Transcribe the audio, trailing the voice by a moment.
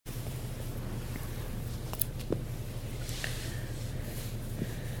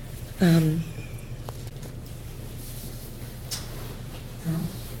Um,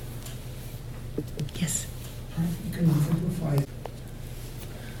 yes. Can you simplify?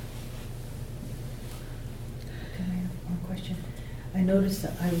 Can I have one question? I noticed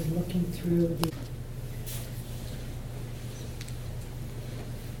that I was looking through the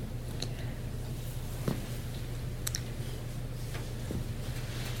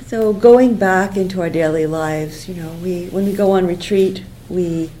So going back into our daily lives, when we go on retreat,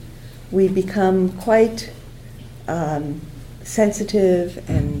 we become quite sensitive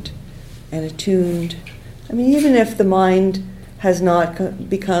and attuned. I mean, even if the mind has not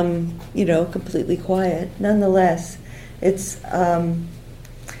become, completely quiet, nonetheless, it's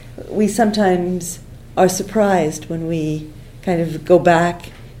we sometimes are surprised when we kind of go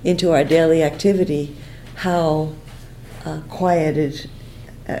back into our daily activity how quiet and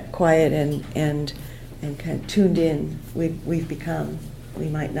kind of tuned in we've become. We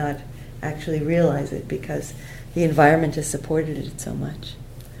might not actually realize it because the environment has supported it so much.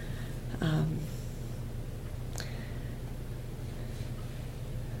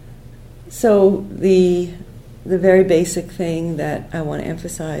 So the very basic thing that I want to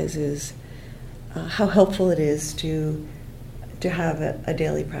emphasize is how helpful it is to have a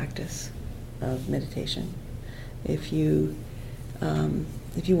daily practice of meditation. If you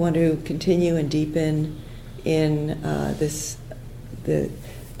want to continue and deepen in the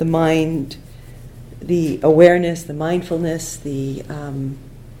mind, the awareness, the mindfulness, the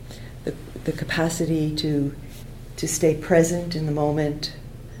capacity to stay present in the moment,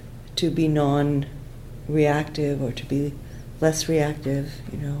 to be non-reactive or to be less reactive,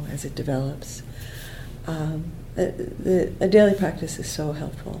 as it develops. A daily practice is so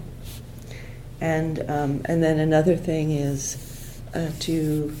helpful. And then another thing is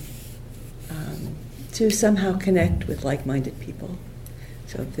to somehow connect with like-minded people.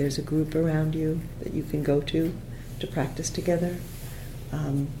 So if there's a group around you that you can go to practice together,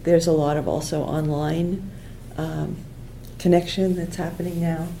 there's a lot of also online connection that's happening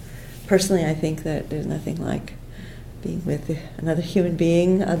now. Personally, I think that there's nothing like being with another human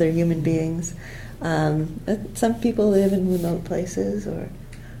being, other human beings. Some people live in remote places, or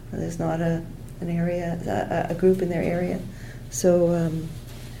there's not a group in their area. So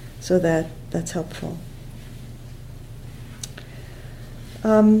that's helpful.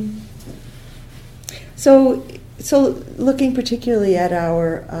 So looking particularly at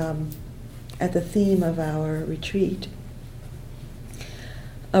at the theme of our retreat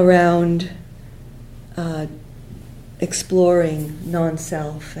around exploring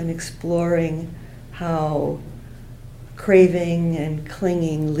non-self and exploring how craving and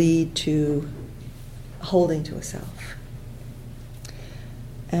clinging lead to holding to a self.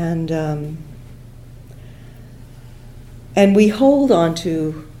 And we hold on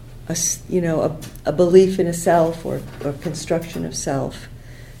to a belief in a self or construction of self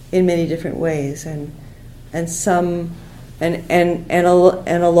in many different ways, and a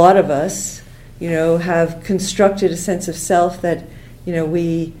lot of us, have constructed a sense of self that,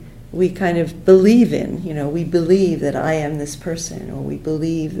 we kind of believe in. We believe that I am this person, or we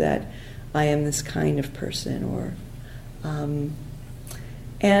believe that I am this kind of person, or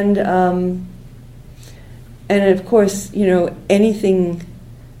and of course, anything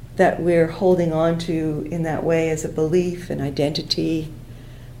that we're holding on to in that way as a belief and identity,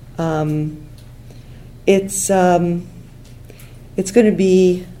 it's going to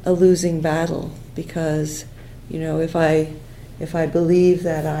be a losing battle, because if I believe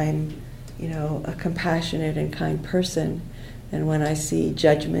that I'm a compassionate and kind person, and when I see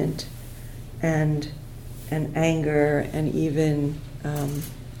judgment and anger and even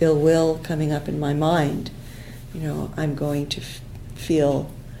ill will coming up in my mind, I'm going to feel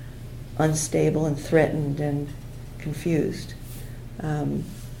unstable and threatened and confused.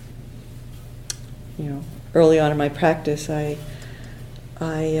 Early on in my practice, I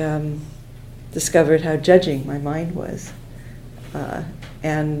discovered how judging my mind was,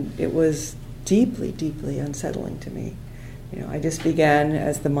 and it was deeply, deeply unsettling to me. I just began,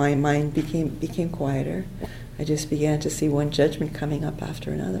 as my mind became quieter, I just began to see one judgment coming up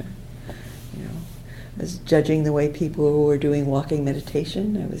after another. I was judging the way people were doing walking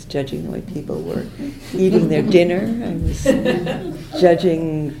meditation. I was judging the way people were eating their dinner. I was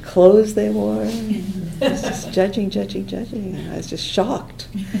judging clothes they wore. I was just judging. I was just shocked.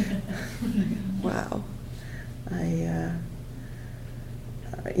 Wow.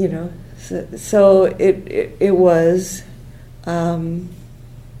 So it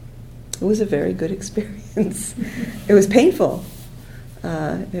was a very good experience. It was painful.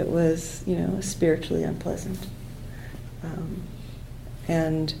 It was, spiritually unpleasant.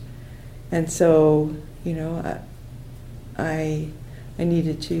 And And so, I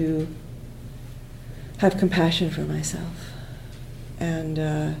needed to have compassion for myself, and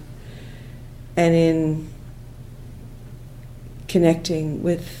in connecting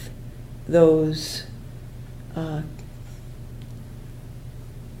with those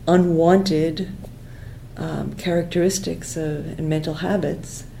unwanted characteristics and mental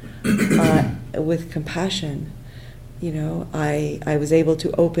habits with compassion, I was able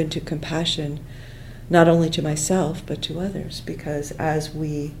to open to compassion, not only to myself but to others, because as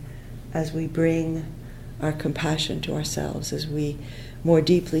we bring our compassion to ourselves, as we more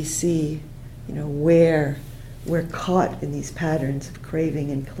deeply see, where we're caught in these patterns of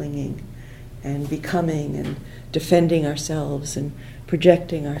craving and clinging and becoming and defending ourselves and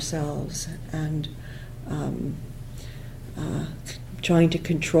projecting ourselves and trying to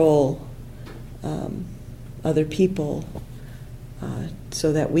control other people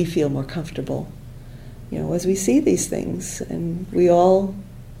so that we feel more comfortable. As we see these things, and we all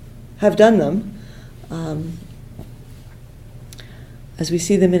have done them, as we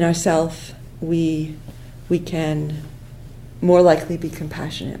see them in ourselves, we can more likely be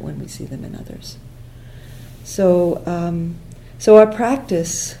compassionate when we see them in others. So our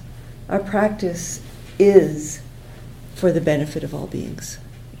practice is for the benefit of all beings,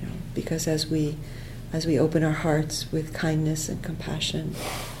 because as we open our hearts with kindness and compassion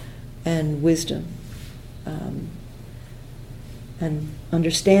and wisdom and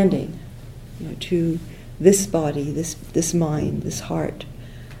understanding, to this body, this mind, this heart,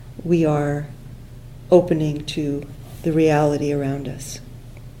 we are opening to the reality around us.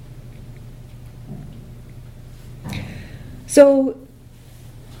 So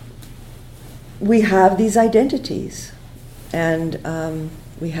we have these identities, and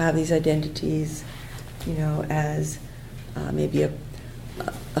we have these identities, as maybe a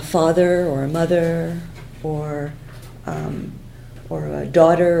father or a mother, or a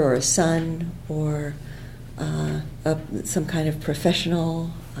daughter or a son, or some kind of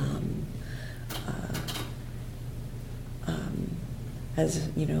professional, as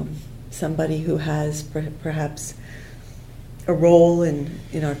somebody who has perhaps a role in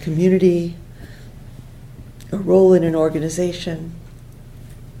our community, a role in an organization,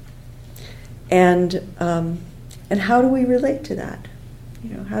 and how do we relate to that?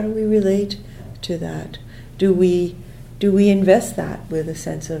 How do we relate to that? Do we invest that with a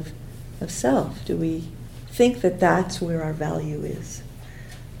sense of self? Do we think that that's where our value is?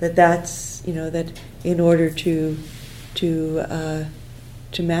 That's that in order to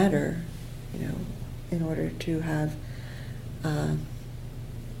matter, in order to have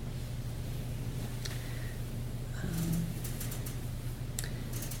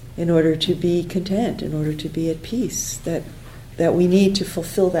in order to be content, in order to be at peace, that we need to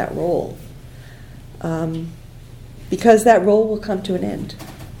fulfill that role, because that role will come to an end.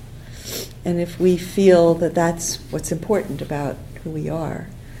 And if we feel that that's what's important about who we are,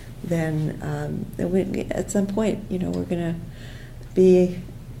 then at some point, we're going to be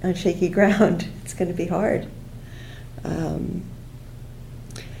on shaky ground. It's going to be hard.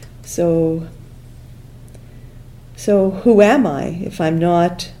 So who am I if I'm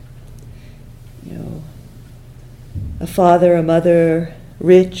not, a father, a mother,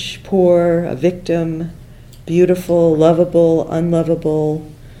 rich, poor, a victim, beautiful, lovable, unlovable,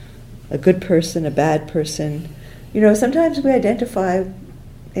 a good person, a bad person? Sometimes we identify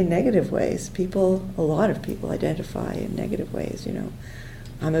in negative ways. A lot of people identify in negative ways.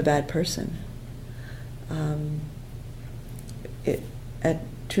 I'm a bad person. At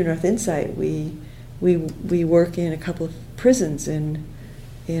True North Insight, we work in a couple of prisons in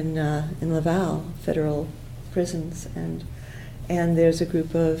Laval, federal prisons, and there's a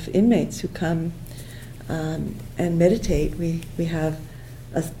group of inmates who come and meditate. We have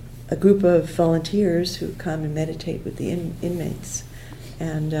a group of volunteers who come and meditate with the inmates,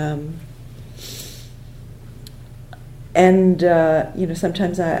 and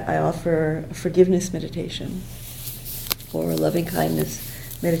sometimes I offer a forgiveness meditation, or a loving kindness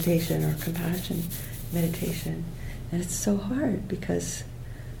meditation, or compassion meditation, and it's so hard because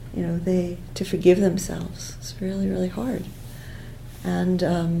to forgive themselves is really, really hard, and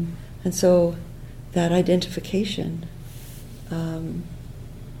so that identification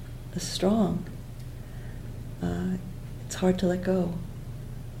is strong. It's hard to let go.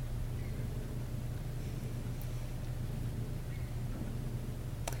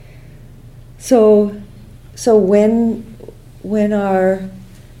 So when our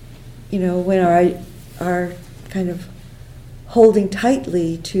kind of holding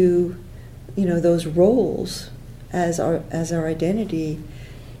tightly to those roles as our identity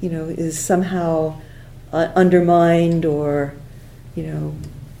is somehow undermined, or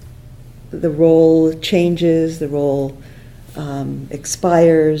the role changes, the role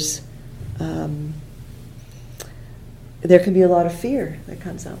expires, there can be a lot of fear that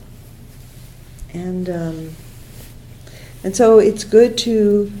comes up, and so it's good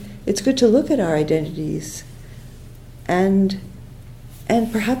to look at our identities, and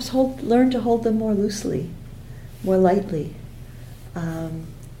perhaps learn to hold them more loosely, more lightly, and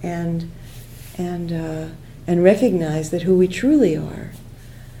recognize that who we truly are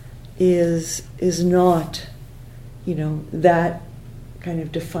is not, that kind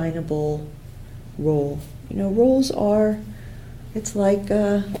of definable role. Roles are, it's like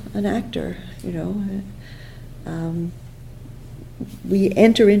an actor. We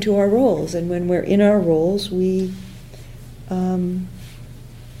enter into our roles, and when we're in our roles, we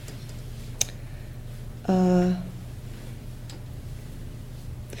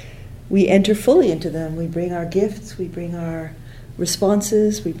enter fully into them. We bring our gifts, we bring our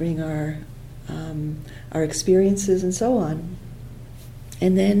responses, we bring our experiences, and so on,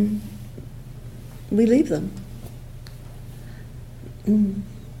 and then we leave them.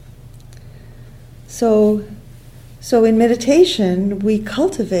 So in meditation, we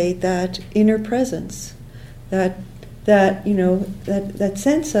cultivate that inner presence, that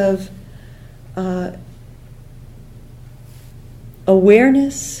sense of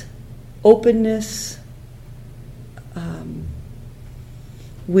awareness, openness,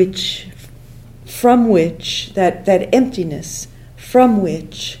 that emptiness, from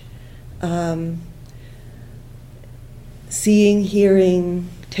which seeing, hearing,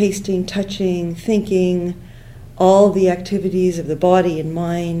 tasting, touching, thinking, all the activities of the body and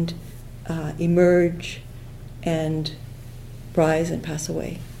mind emerge and rise and pass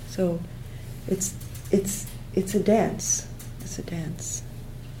away. So it's a dance. It's a dance.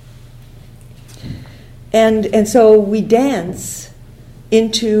 And so we dance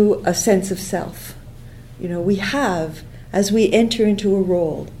into a sense of self. We have, as we enter into a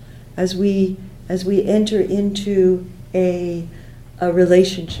role, as we enter into a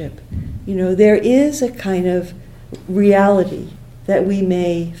relationship, there is a kind of reality that we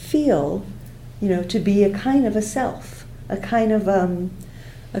may feel, to be a kind of a self, a kind of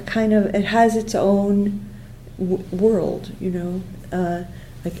it has its own world,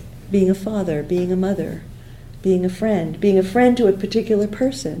 like being a father, being a mother, being a friend to a particular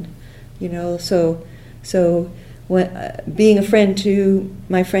person, so when, being a friend to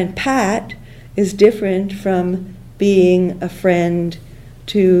my friend Pat is different from being a friend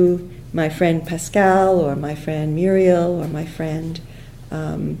to my friend Pascal, or my friend Muriel, or my friend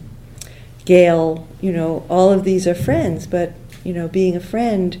Gail. All of these are friends, but being a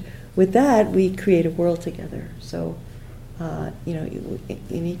friend, with that we create a world together. So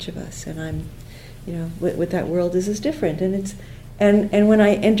in each of us, and I'm, what that world is different, and it's and when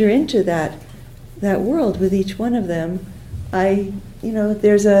I enter into that world with each one of them,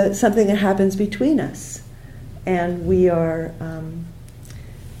 there's something that happens between us, and we are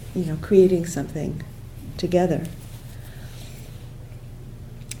creating something together.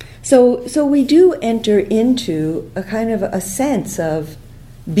 So we do enter into a kind of a sense of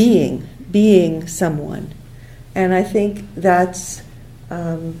being someone, and I think that's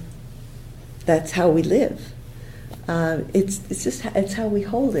how we live. It's how we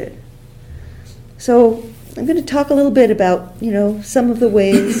hold it. So I'm going to talk a little bit about some of the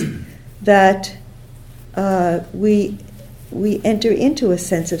ways that we enter into a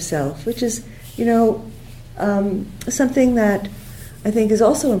sense of self, which is something that I think is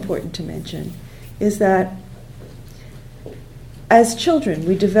also important to mention, is that as children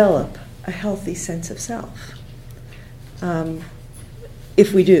we develop a healthy sense of self.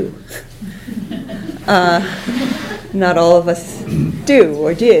 If we do. Not all of us do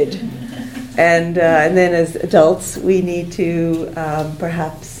or did. And then as adults we need to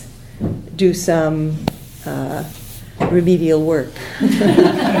perhaps do some remedial work.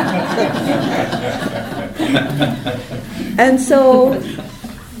 And so,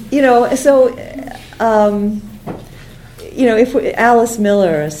 if Alice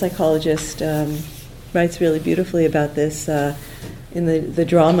Miller, a psychologist, writes really beautifully about this in the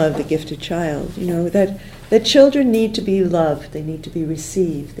drama of The Gifted Child, that children need to be loved, they need to be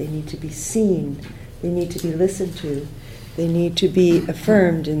received, they need to be seen, they need to be listened to, they need to be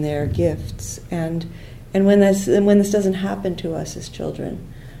affirmed in their gifts. And when this doesn't happen to us as children,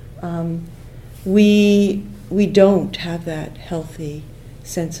 we don't have that healthy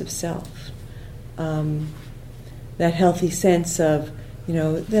sense of self, that healthy sense of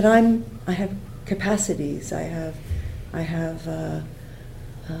that I have capacities, I have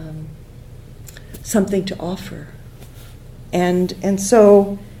something to offer. And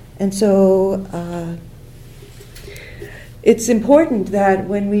so it's important that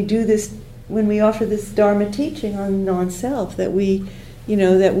when we do this, when we offer this Dharma teaching on non-self, that we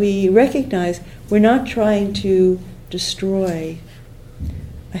recognize we're not trying to destroy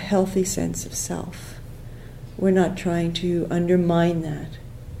a healthy sense of self. We're not trying to undermine that.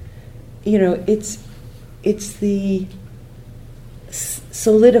 It's the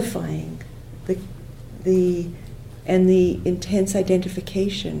solidifying the intense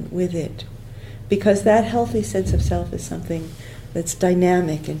identification with it, because that healthy sense of self is something that's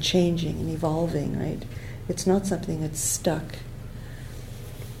dynamic and changing and evolving, right? It's not something that's stuck.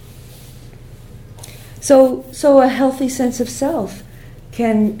 So a healthy sense of self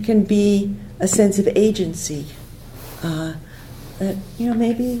can be a sense of agency. That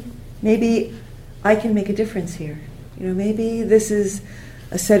maybe I can make a difference here. Maybe this is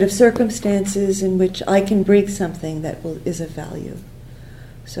a set of circumstances in which I can bring something that is of value.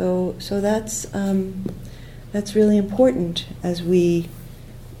 So that's really important as we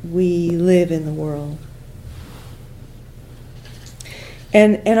live in the world.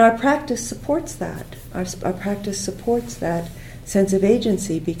 And our practice supports that. Our practice supports that sense of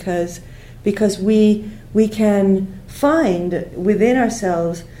agency because we can find within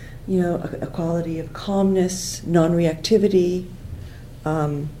ourselves, a quality of calmness, non-reactivity,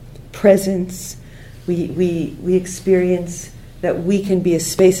 presence. We experience that we can be a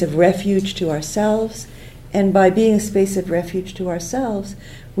space of refuge to ourselves, and by being a space of refuge to ourselves,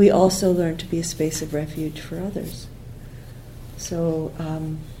 we also learn to be a space of refuge for others. So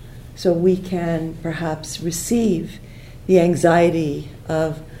we can perhaps receive the anxiety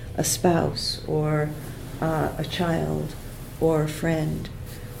of a spouse or a child or a friend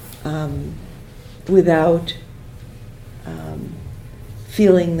without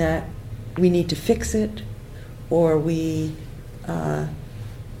feeling that we need to fix it, or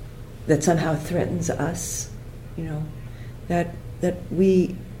that somehow threatens us. That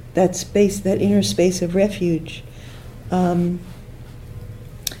space, that inner space of refuge,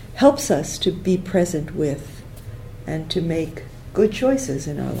 helps us to be present with and to make good choices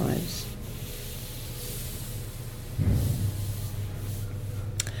in our lives.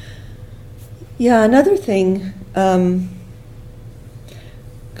 Yeah, another thing,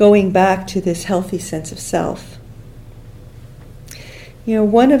 going back to this healthy sense of self,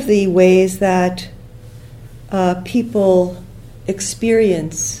 one of the ways that people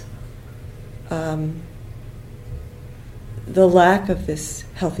experience the lack of this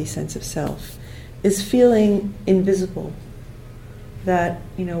healthy sense of self is feeling invisible, that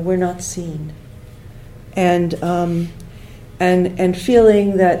we're not seen, and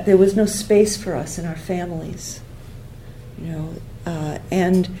feeling that there was no space for us in our families,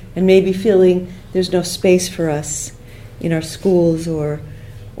 and maybe feeling there's no space for us in our schools or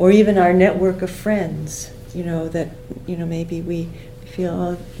even our network of friends, that maybe we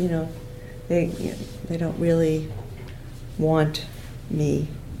feel they don't really want me,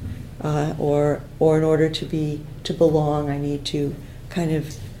 or in order to belong, I need to kind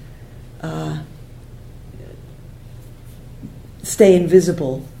of stay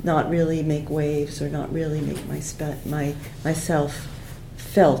invisible, not really make waves, or not really make myself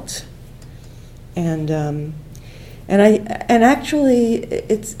felt. And actually,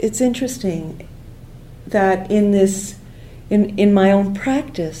 it's interesting that in my own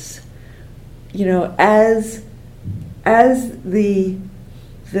practice, as the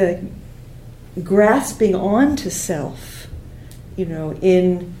grasping onto self,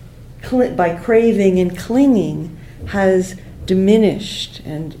 by craving and clinging, has diminished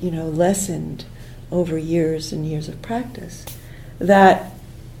and lessened over years and years of practice, that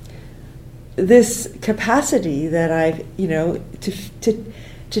this capacity that I've to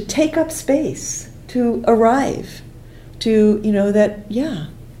take up space, to arrive, to that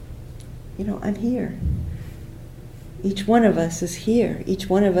I'm here. Each one of us is here. Each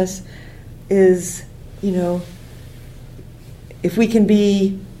one of us is, if we can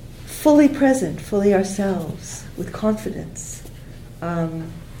be fully present, fully ourselves, with confidence,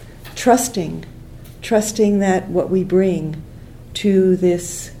 trusting that what we bring to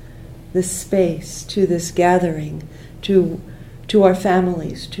this space, to this gathering, to our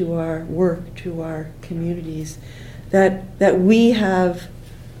families, to our work, to our communities, that we have,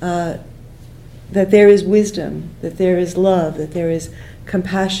 that there is wisdom, that there is love, that there is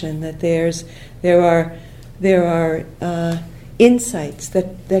compassion, that there are insights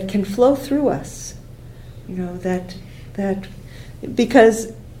that can flow through us, that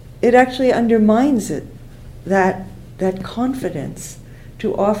because it actually undermines that confidence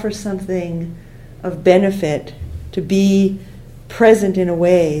to offer something of benefit, to be present in a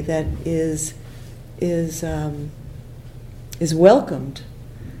way that is welcomed.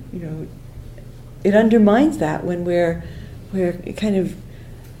 It undermines that when we're kind of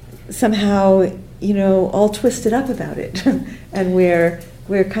somehow all twisted up about it, and we're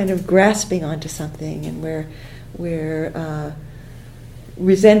kind of grasping onto something, and we're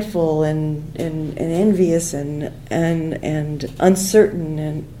resentful and envious and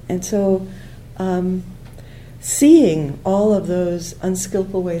uncertain, and so seeing all of those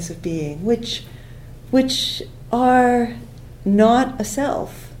unskillful ways of being, which are not a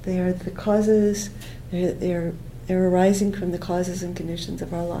self. They are the causes. They're arising from the causes and conditions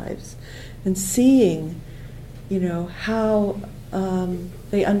of our lives, and seeing, how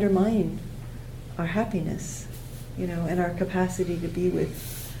they undermine our happiness, and our capacity to be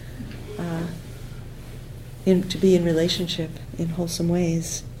with, to be in relationship in wholesome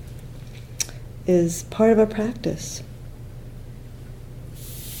ways, is part of our practice.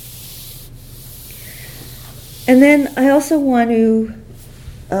 And then I also want to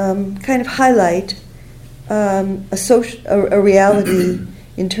kind of highlight a reality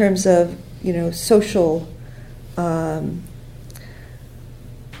in terms of social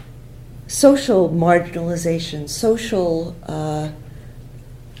marginalization, social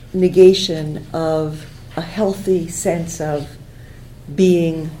negation of a healthy sense of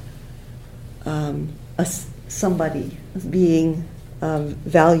being somebody, being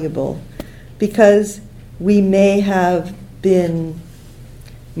valuable, because we may have been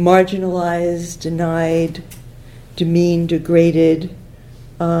marginalized, denied, demeaned, degraded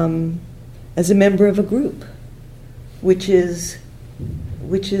as a member of a group, which is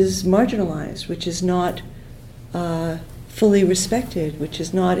marginalized, which is not fully respected, which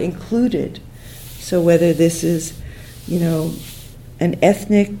is not included. So whether this is, an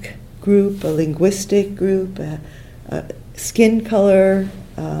ethnic group, a linguistic group, a skin color,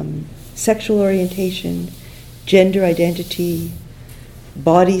 sexual orientation, gender identity,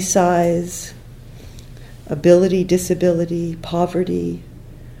 body size, ability, disability, poverty.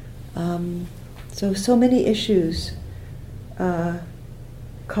 So many issues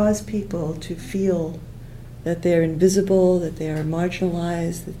cause people to feel that they're invisible, that they are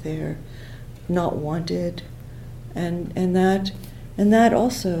marginalized, that they're not wanted, and that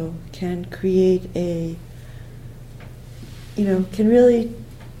also can create can really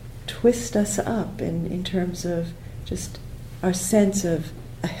twist us up in terms of just our sense of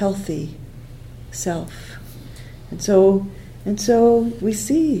a healthy self. And so we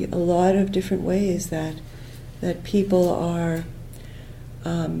see a lot of different ways that people are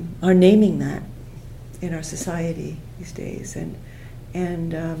naming that in our society these days,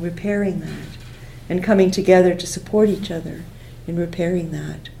 and repairing that, and coming together to support each other in repairing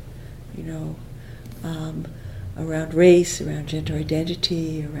that, around race, around gender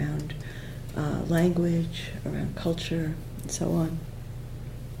identity, around language, around culture, and so on.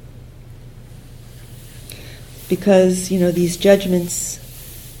 Because, these judgments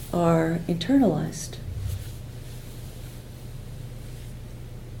are internalized.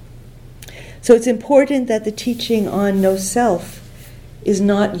 So it's important that the teaching on no self is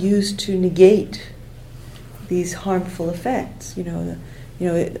not used to negate these harmful effects.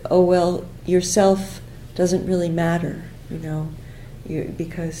 Yourself doesn't really matter,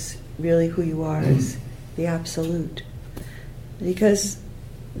 because really who you are is the absolute. Because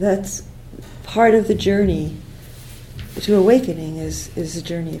that's part of the journey to awakening is a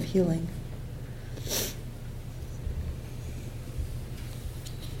journey of healing.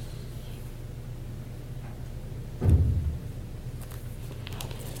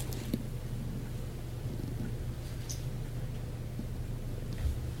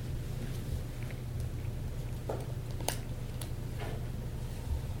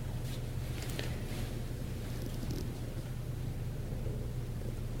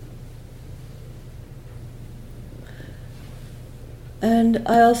 And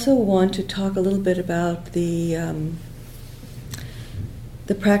I also want to talk a little bit about the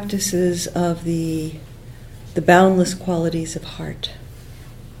practices of the boundless qualities of heart.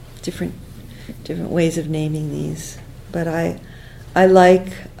 Different ways of naming these, but I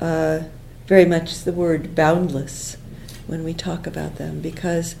like very much the word boundless when we talk about them,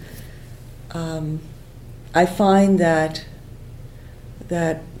 because I find that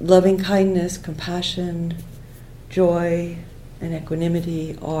loving kindness, compassion, joy, and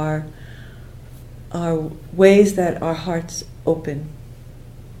equanimity are ways that our hearts open,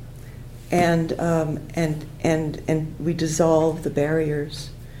 and we dissolve the barriers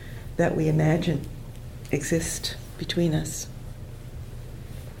that we imagine exist between us.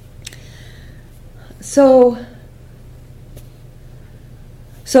 So,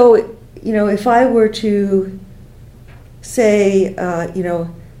 if I were to say,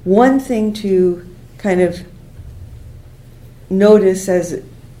 one thing to kind of notice as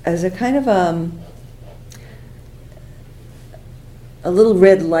a kind of a little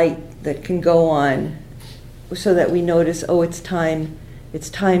red light that can go on, so that we notice, it's time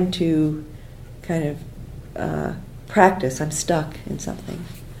to kind of practice. I'm stuck in something.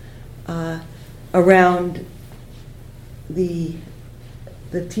 Around the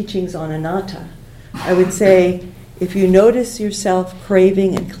teachings on anatta, I would say, if you notice yourself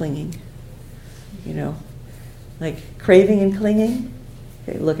craving and clinging, like craving and clinging,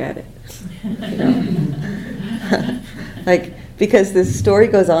 okay, look at it. Like, because this story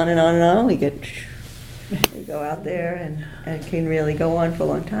goes on and on and on, we go out there, and it can really go on for a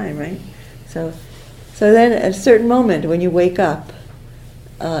long time, right? So then at a certain moment when you wake up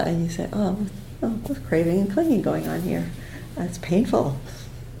and you say, there's craving and clinging going on here. That's painful.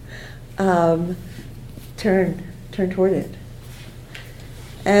 Turn toward it.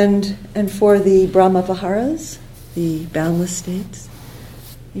 And for the Brahma Viharas, the boundless states,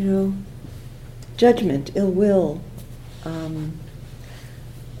 judgment, ill will,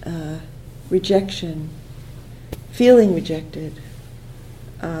 rejection, feeling rejected,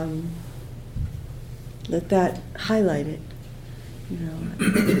 let that highlight it,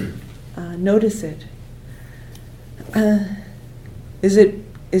 notice it. Is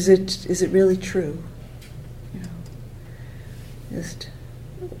it really true?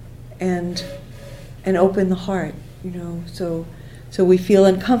 And open the heart, so we feel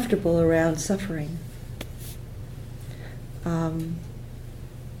uncomfortable around suffering.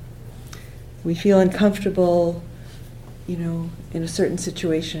 We feel uncomfortable, in a certain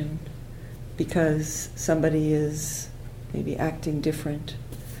situation because somebody is maybe acting different,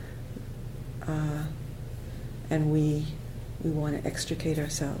 and we want to extricate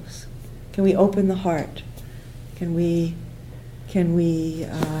ourselves. Can we open the heart? Can we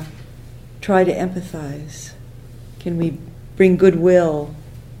try to empathize? Can we bring goodwill,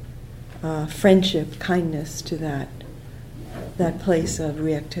 friendship, kindness to that place of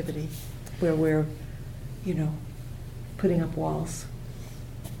reactivity where we're, putting up walls?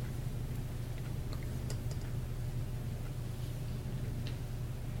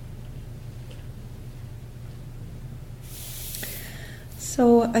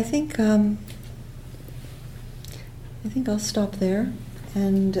 So I think I'll stop there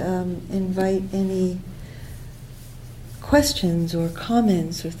and invite any questions or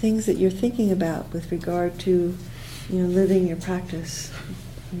comments or things that you're thinking about with regard to, living your practice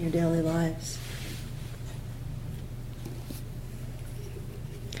in your daily lives.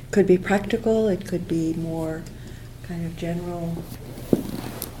 It could be practical, it could be more kind of general.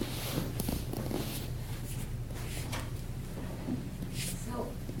 So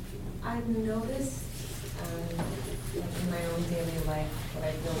I've noticed in my own daily life what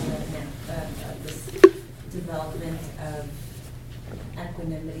I feel this development of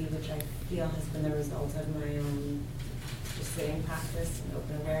equanimity, which I feel has been the result of my own just sitting practice and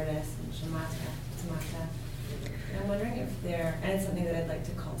open awareness and shamatha. And I'm wondering if and it's something that I'd like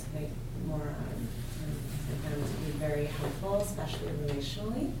to cultivate more and I found it to be very helpful, especially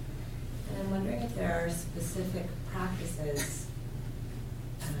relationally. And I'm wondering if there are specific practices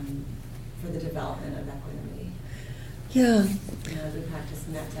for the development of equanimity. Yeah. We practice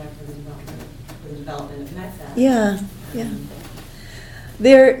metta for the development of metta. Yeah.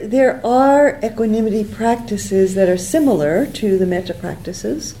 There are equanimity practices that are similar to the metta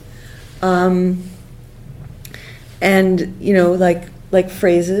practices, and like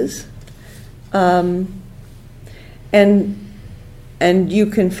phrases, and you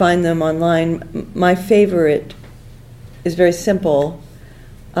can find them online. My favorite is very simple.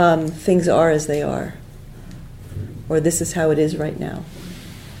 Things are as they are, or this is how it is right now,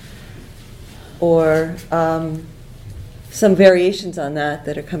 or some variations on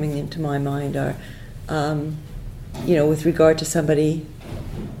that are coming into my mind are, with regard to somebody,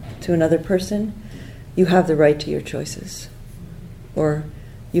 to another person, you have the right to your choices, or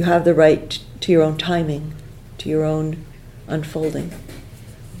you have the right to your own timing, to your own unfolding.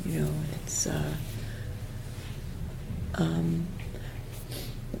 It's.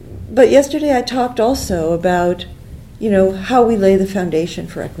 But yesterday I talked also about, how we lay the foundation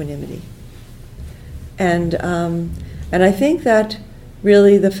for equanimity, and I think that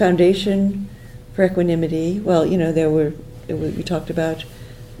really the foundation for equanimity. Well, we talked about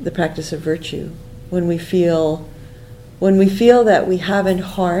the practice of virtue. When we feel that we haven't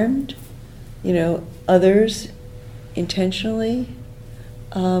harmed, others intentionally,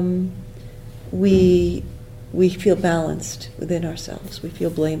 we feel balanced within ourselves. We feel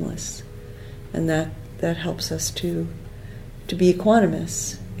blameless, and that helps us to be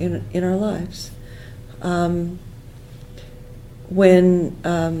equanimous in our lives. When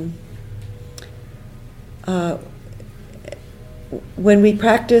we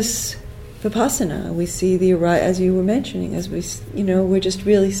practice vipassana, we see as you were mentioning, we're just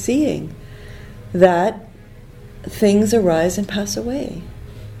really seeing that things arise and pass away,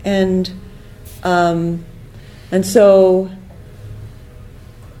 and so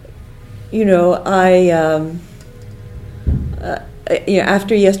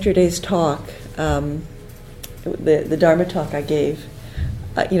after yesterday's talk, the Dharma talk I gave,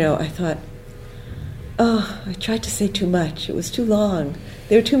 I thought, I tried to say too much. It was too long.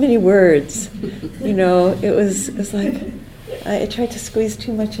 There were too many words. It was like I tried to squeeze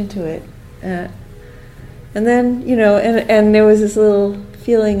too much into it. And then, and there was this little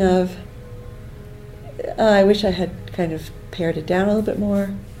feeling of, I wish I had kind of pared it down a little bit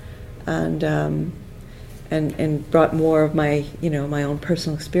more, and brought more of my, my own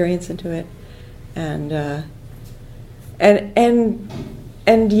personal experience into it,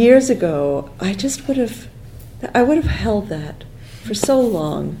 and years ago, I would have held that for so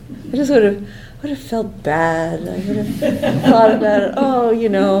long. I just would have felt bad. I would have thought about it.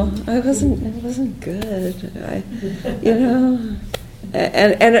 I wasn't good.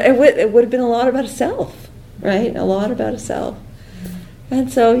 And it would have been a lot about a self, right? A lot about a self.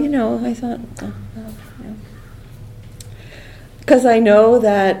 And so, I thought, because I know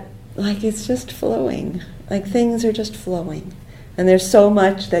that, it's just flowing. Things are just flowing. And there's so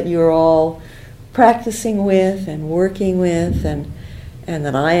much that you're all practicing with and working with, and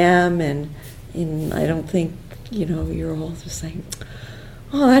that I am, and I don't think, you're all just saying,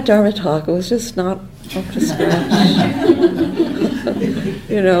 that Dharma talk, it was just not up to scratch.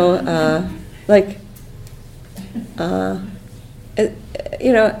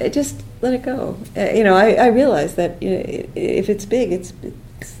 It just let it go. I realize that if it's big, it's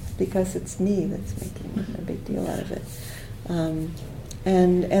because it's me that's making a big deal out of it. And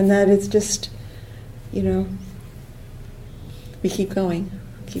that it's just, we keep going,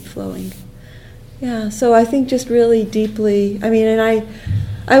 keep flowing. Yeah, so I think just really deeply, and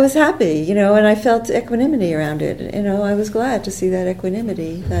I was happy, and I felt equanimity around it. I was glad to see that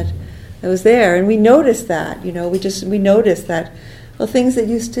equanimity that was there. And we noticed that, we noticed that, things that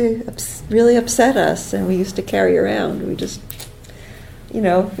used to really upset us and we used to carry around, we just,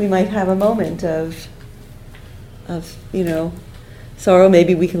 we might have a moment of sorrow.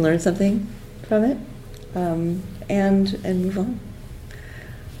 Maybe we can learn something from it, and move on.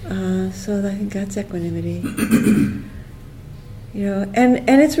 So I think that's equanimity. And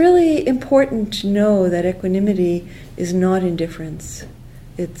it's really important to know that equanimity is not indifference.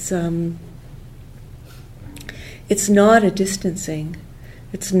 It's not a distancing.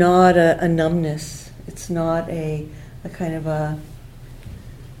 It's not a numbness. It's not a kind of a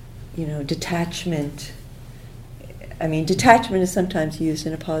detachment. Detachment is sometimes used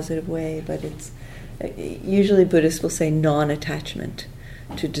in a positive way, but it's usually Buddhists will say non-attachment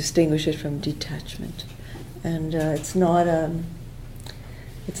to distinguish it from detachment, and it's not a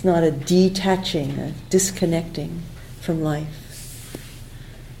detaching, a disconnecting from life.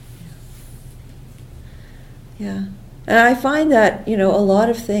 Yeah, and I find that a lot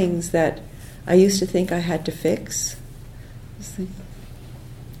of things that I used to think I had to fix, it's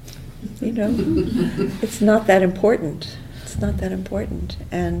not that important. It's not that important,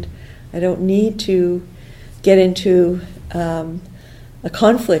 and I don't need to get into a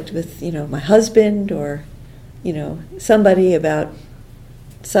conflict with my husband or somebody about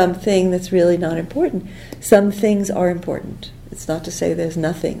something that's really not important. Some things are important. It's not to say there's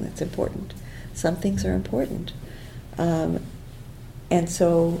nothing that's important. Some things are important, and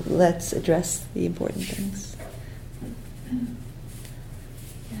so let's address the important things.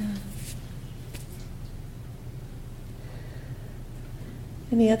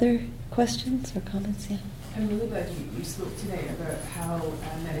 Any other questions or comments? Yeah. I'm really glad you spoke today about how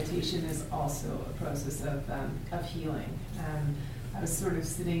meditation is also a process of healing. I was sort of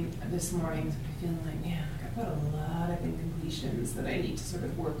sitting this morning feeling like, man, I've got a lot of incompletions that I need to sort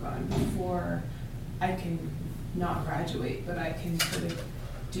of work on before I can not graduate, but I can sort of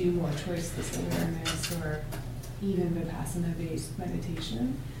do more choiceless awareness or even Vipassana-based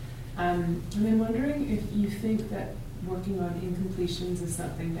meditation. And I'm wondering if you think that working on incompletions is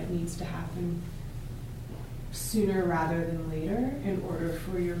something that needs to happen sooner rather than later in order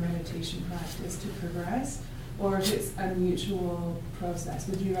for your meditation practice to progress, or if it's a mutual process.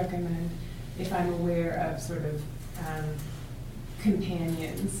 Would you recommend, if I'm aware of sort of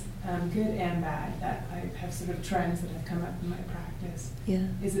companions, good and bad, that I have sort of trends that have come up in my practice. Yeah.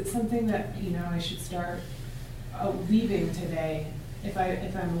 Is it something that, I should start leaving today if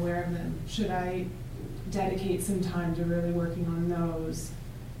I'm aware of them? Should I dedicate some time to really working on those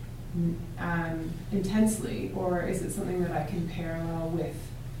intensely, or is it something that I can parallel with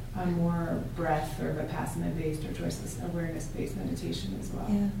a more breath or Vipassana-based or choiceless awareness-based meditation as well?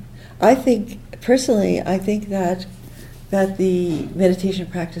 Yeah. I think that the meditation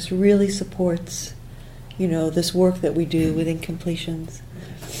practice really supports, this work that we do with incompletions,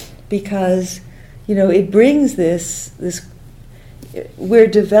 because, it brings this we're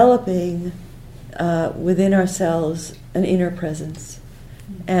developing within ourselves an inner presence,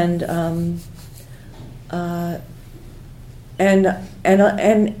 and that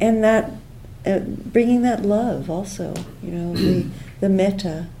bringing that love also, the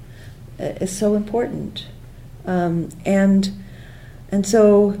metta is so important, and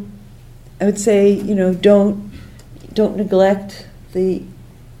so I would say, don't neglect the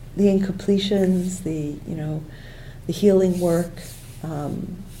incompletions, the healing work.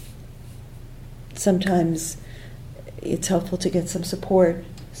 Sometimes it's helpful to get some support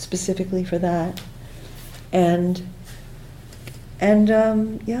specifically for that, and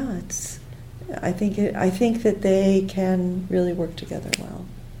it's. I think that they can really work together well.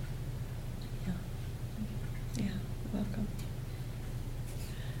 Yeah, welcome.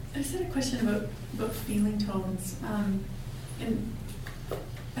 I just had a question about feeling tones, and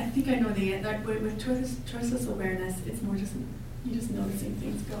I think I know the answer. With choiceless awareness, it's more just you just noticing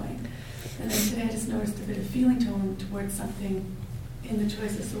things going. And then today I just noticed a bit of feeling tone towards something in the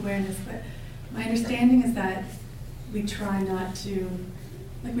choiceless awareness. But my understanding is that we try not to,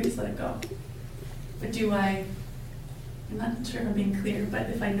 we just let it go. But I'm not sure if I'm being clear,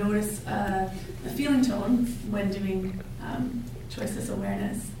 but if I notice a feeling tone when doing choiceless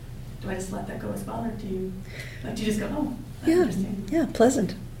awareness, do I just let that go as well, or do you just go, oh, that's interesting? Yeah,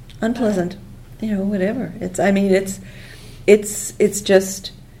 pleasant, unpleasant, whatever. It's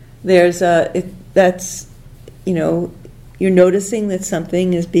just that's you're noticing that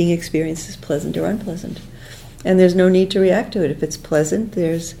something is being experienced as pleasant or unpleasant, and there's no need to react to it. If it's pleasant,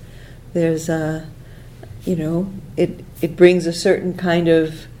 there's it brings a certain kind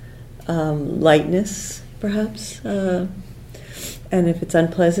of lightness, perhaps, and if it's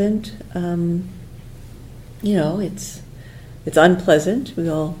unpleasant, it's unpleasant. We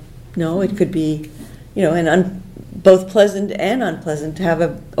all know it could be, both pleasant and unpleasant, to have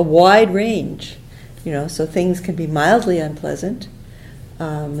a wide range, so things can be mildly unpleasant.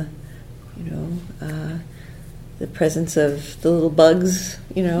 The presence of the little bugs,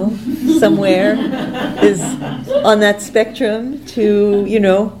 somewhere is on that spectrum to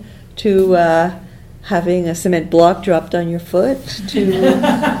having a cement block dropped on your foot, to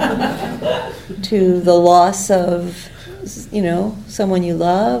the loss of, someone you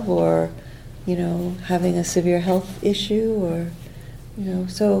love, or, having a severe health issue, or,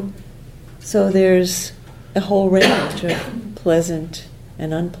 so there's a whole range of pleasant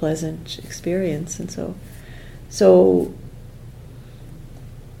and unpleasant experience, and so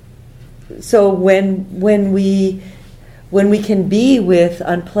when we can be with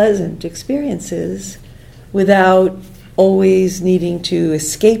unpleasant experiences without always needing to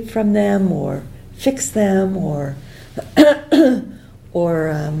escape from them or fix them or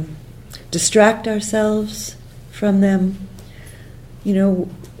distract ourselves from them,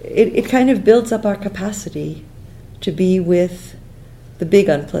 it kind of builds up our capacity to be with the big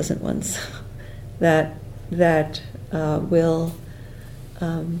unpleasant ones that will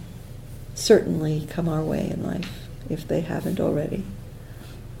certainly come our way in life if they haven't already.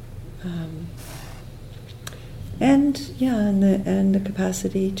 And the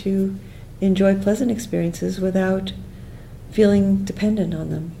capacity to enjoy pleasant experiences without feeling dependent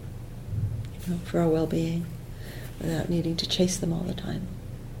on them, for our well-being, without needing to chase them all the time.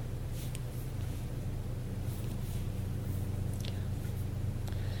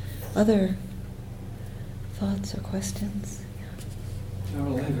 Other thoughts or questions?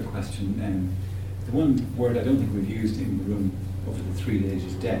 Daryl, I have a question. The one word I don't think we've used in the room over the 3 days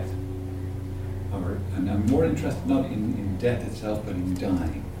is death. And I'm more interested not in death itself, but in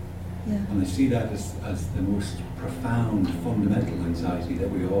dying. Yeah. And I see that as the most profound, fundamental anxiety that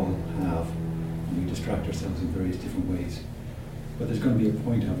we all have, and we distract ourselves in various different ways. But there's going to be a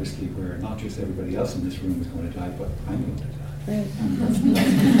point, obviously, where not just everybody else in this room is going to die, but I'm going to die. Right. And that's the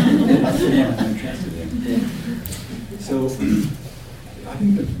one I'm interested in. So I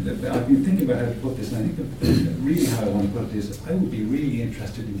think that I've been thinking about how to put this, and I think that really how I want to put it is, I would be really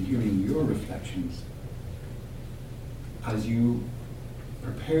interested in hearing your reflections as you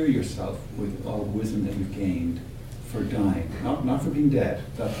prepare yourself with all the wisdom that you've gained for dying, not for being dead,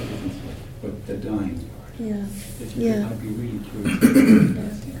 that's a different thing, but the dying part. Yeah. That you Yeah. I'd be really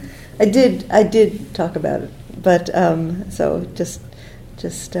curious. I did talk about it, but so just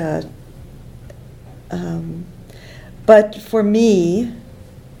but for me,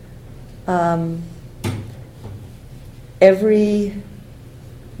 every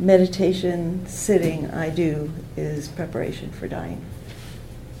meditation sitting I do is preparation for dying.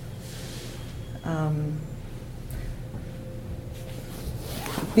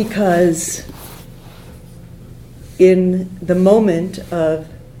 Because in the moment of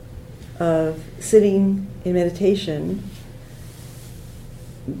sitting in meditation,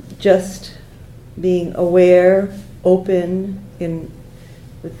 just being aware, open,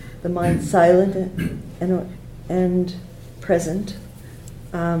 with the mind silent and present,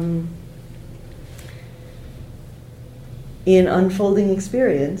 in unfolding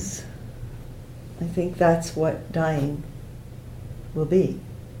experience, I think that's what dying will be.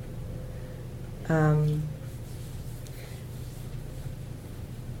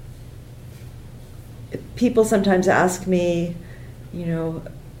 People sometimes ask me,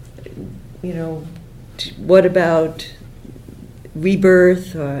 what about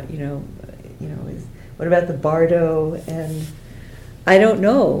rebirth, or what about the bardo? And I don't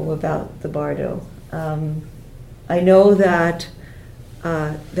know about the bardo. I know that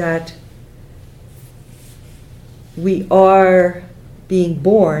we are being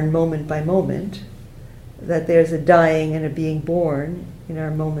born moment by moment, that there's a dying and a being born in our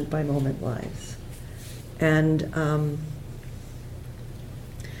moment by moment lives. And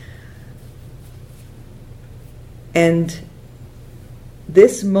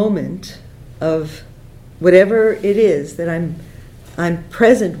this moment of whatever it is that I'm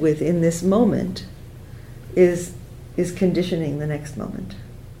present with in this moment is conditioning the next moment.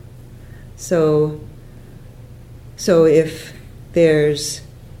 So if there's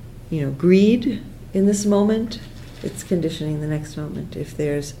greed in this moment, it's conditioning the next moment. If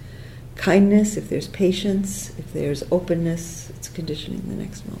there's kindness, if there's patience, if there's openness, it's conditioning the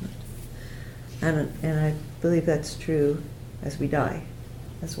next moment. And I believe that's true as we die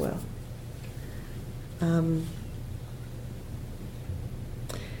as well.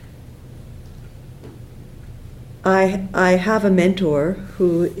 I have a mentor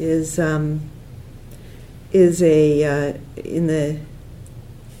who is a in the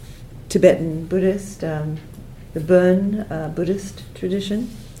Tibetan Buddhist, the Bon Buddhist tradition,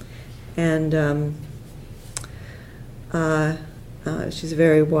 and she's a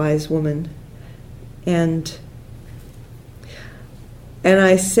very wise woman, and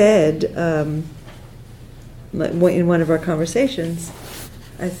I said in one of our conversations,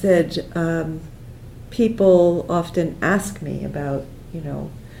 I said, people often ask me about,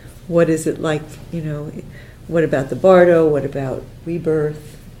 what is it like, what about the bardo, what about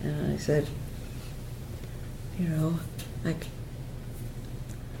rebirth? And I said,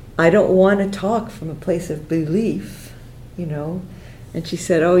 I don't want to talk from a place of belief, And she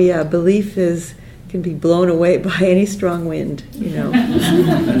said, oh yeah, belief can be blown away by any strong wind,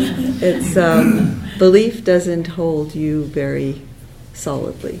 It's belief doesn't hold you very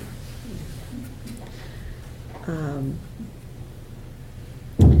solidly. And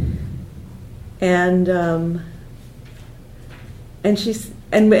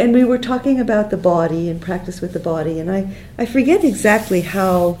we were talking about the body and practice with the body, and I forget exactly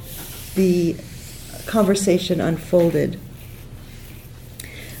how the conversation unfolded.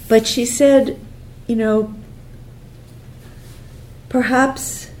 But she said,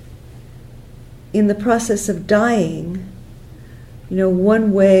 perhaps in the process of dying,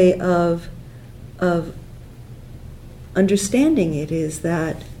 one way of understanding it is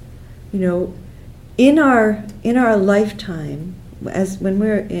that, in our lifetime, as when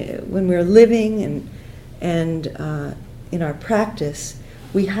we're living and in our practice,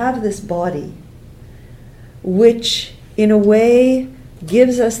 we have this body, which in a way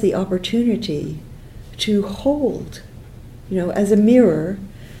gives us the opportunity to hold, as a mirror,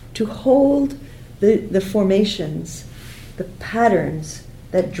 to hold the formations, the patterns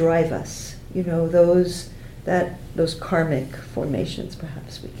that drive us, those karmic formations,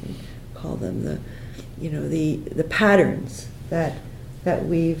 perhaps we can call them, the patterns that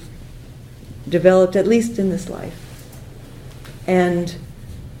we've developed, at least in this life, and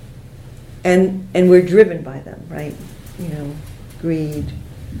we're driven by them, right? Greed,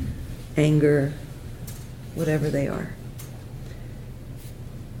 anger, whatever they are.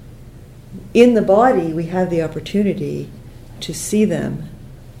 In the body, we have the opportunity to see them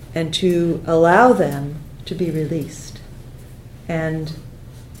and to allow them to be released. and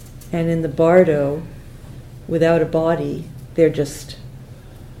in the bardo, without a body, they're just,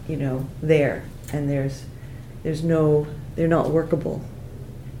 there, and there's no, they're not workable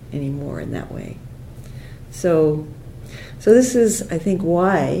anymore in that way. So this is, I think,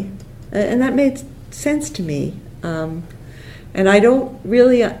 why, and that made sense to me. And I don't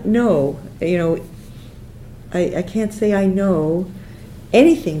really know, I can't say I know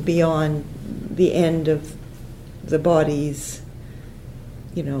anything beyond the end of the body's,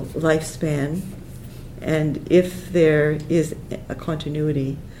 lifespan, and if there is a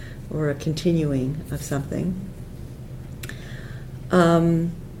continuity or a continuing of something.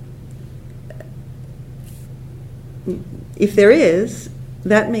 If there is,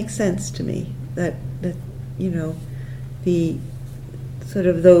 that makes sense to me. That the sort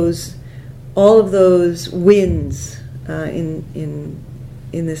of all of those winds in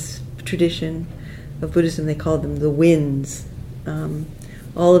this tradition of Buddhism, they call them the winds.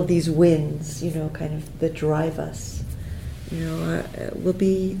 All of these winds, kind of that drive us, will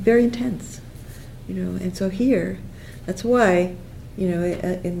be very intense, And so here, that's why,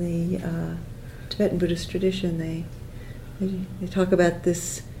 in the Tibetan Buddhist tradition, they talk about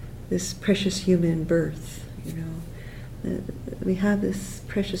this precious human birth, We have this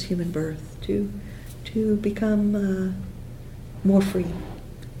precious human birth to become more free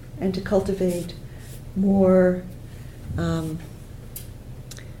and to cultivate more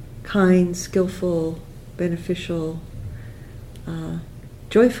kind, skillful, beneficial,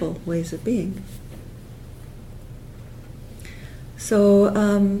 joyful ways of being. So,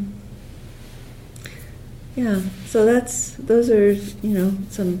 so those are,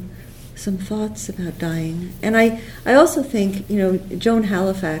 some thoughts about dying. And I also think, Joan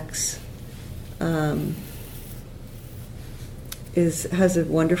Halifax has a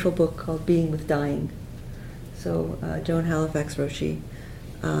wonderful book called Being with Dying. So Joan Halifax Roshi,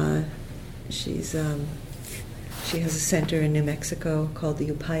 she has a center in New Mexico called the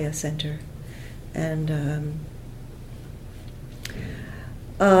Upaya Center, and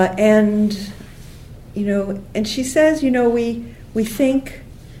and she says, we think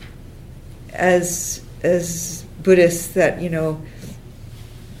as Buddhists that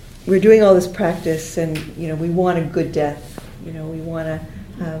we're doing all this practice and we want a good death, we want to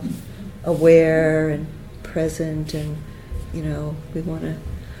have aware and present, and we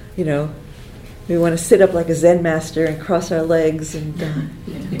want to sit up like a Zen master and cross our legs and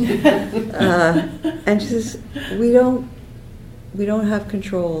and she says we don't have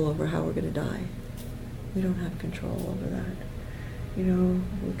control over how we're going to die. We don't have control over that. We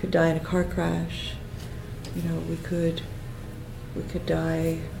could die in a car crash. We could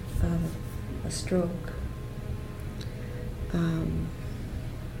die a stroke.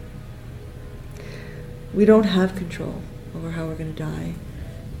 We don't have control over how we're going to die,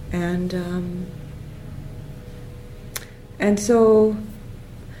 and so,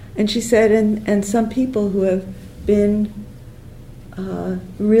 and she said, and some people who have been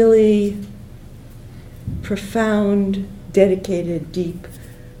really profound, dedicated, deep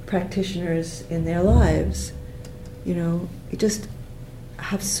practitioners in their lives, just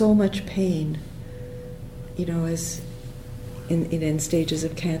have so much pain, as in stages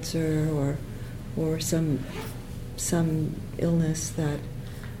of cancer or some illness that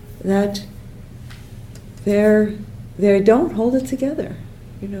they don't hold it together.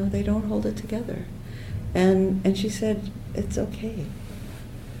 They don't hold it together. And she said, it's okay.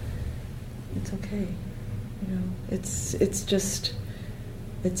 It's okay.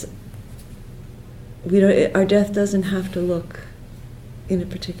 Our death doesn't have to look in a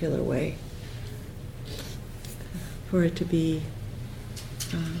particular way for it to be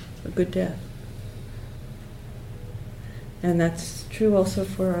a good death. And that's true also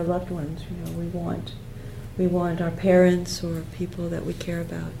for our loved ones. We want our parents or people that we care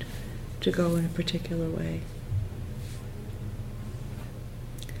about to go in a particular way.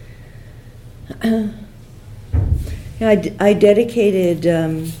 I dedicated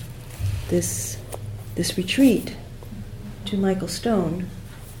this retreat to Michael Stone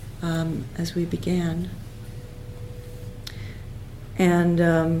as we began, and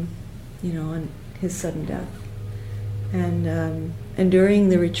on his sudden death, and during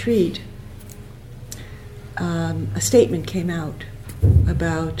the retreat, a statement came out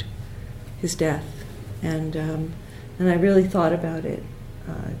about his death, and I really thought about it.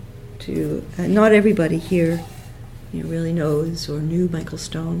 Not everybody here, really knows or knew Michael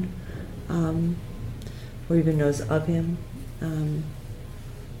Stone, or even knows of him.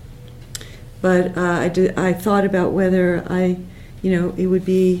 But I thought about whether it would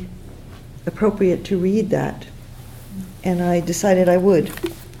be appropriate to read that and I decided I would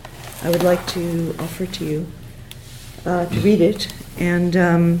like to offer to you to read it, and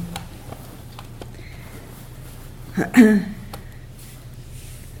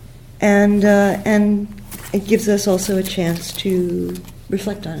and it gives us also a chance to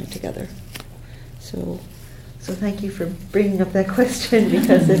reflect on it together. So thank you for bringing up that question,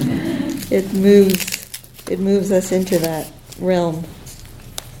 because it moves us into that realm.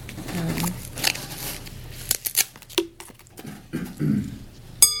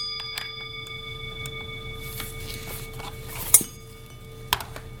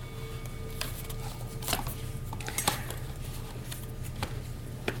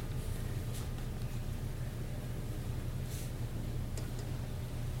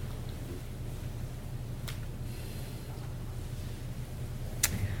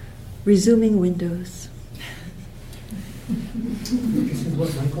 Resuming windows. This is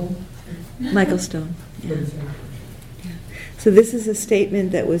what, Michael? Michael Stone. What Yeah. is that? So this is a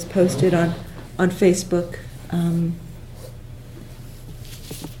statement that was posted on Facebook. I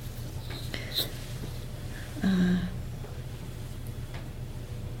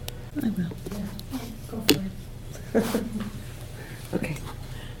will. Yeah, go for it. Okay.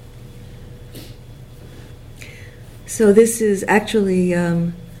 So this is actually,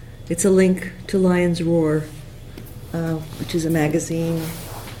 it's a link to Lion's Roar, which is a magazine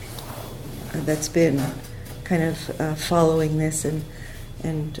that's been kind of following this and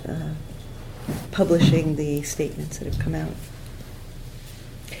publishing the statements that have come out.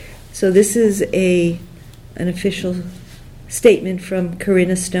 So this is an official statement from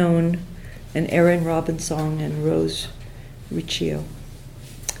Corinna Stone and Erin Robinson and Rose Riccio.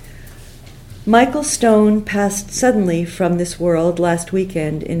 Michael Stone passed suddenly from this world last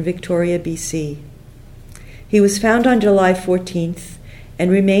weekend in Victoria, BC. He was found on July 14th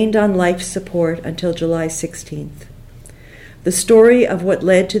and remained on life support until July 16th. The story of what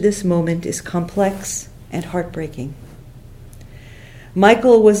led to this moment is complex and heartbreaking.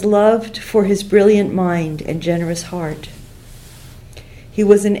 Michael was loved for his brilliant mind and generous heart. He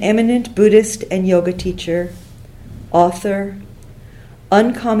was an eminent Buddhist and yoga teacher, author,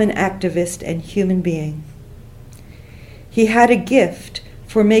 uncommon activist, and human being. He had a gift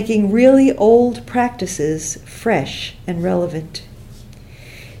for making really old practices fresh and relevant.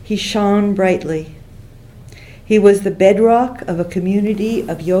 He shone brightly. He was the bedrock of a community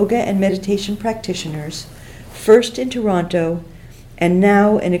of yoga and meditation practitioners, first in Toronto and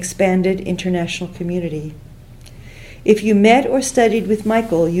now an expanded international community. If you met or studied with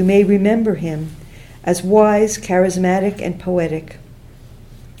Michael, you may remember him as wise, charismatic, and poetic.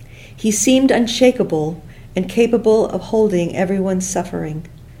 He seemed unshakable and capable of holding everyone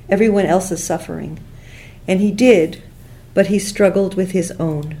else's suffering. And he did, but he struggled with his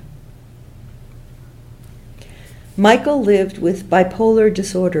own. Michael lived with bipolar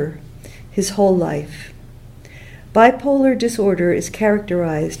disorder his whole life. Bipolar disorder is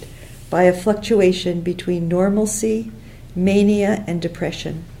characterized by a fluctuation between normalcy, mania, and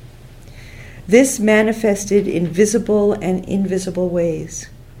depression. This manifested in visible and invisible ways.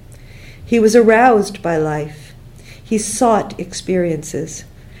 He was aroused by life. He sought experiences.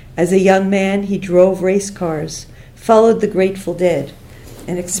 As a young man, he drove race cars, followed the Grateful Dead,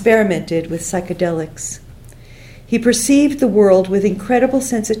 and experimented with psychedelics. He perceived the world with incredible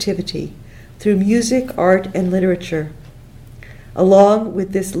sensitivity through music, art, and literature. Along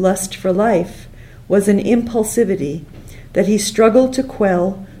with this lust for life was an impulsivity that he struggled to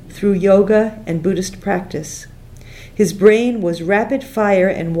quell through yoga and Buddhist practice. His brain was rapid fire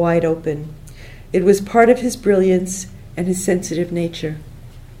and wide open. It was part of his brilliance and his sensitive nature.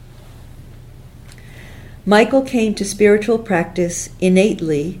 Michael came to spiritual practice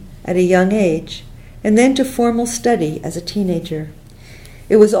innately at a young age, and then to formal study as a teenager.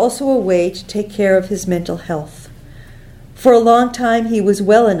 It was also a way to take care of his mental health. For a long time, he was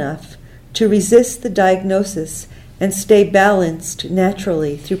well enough to resist the diagnosis and stay balanced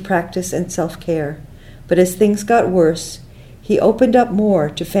naturally through practice and self-care. But as things got worse, he opened up more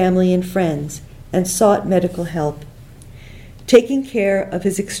to family and friends and sought medical help. Taking care of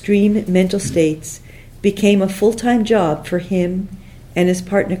his extreme mental states became a full-time job for him and his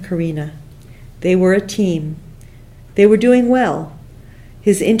partner Corinna. They were a team. They were doing well.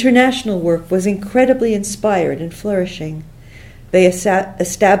 His international work was incredibly inspired and flourishing. They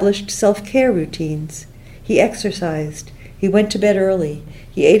established self-care routines. He exercised. He went to bed early.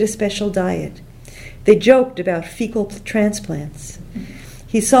 He ate a special diet. They joked about fecal transplants.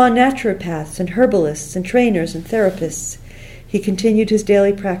 He saw naturopaths and herbalists and trainers and therapists. He continued his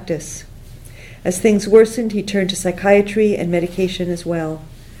daily practice. As things worsened, he turned to psychiatry and medication as well.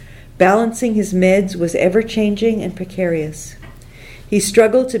 Balancing his meds was ever-changing and precarious. He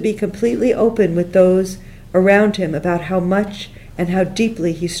struggled to be completely open with those around him about how much and how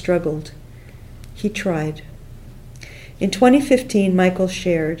deeply he struggled. He tried. In 2015, Michael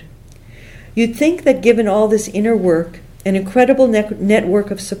shared, "You'd think that given all this inner work, an incredible network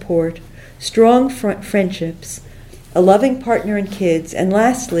of support, strong friendships, a loving partner and kids, and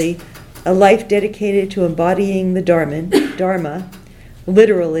lastly, a life dedicated to embodying the Dharma,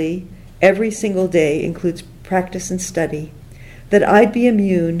 literally every single day includes practice and study, that I'd be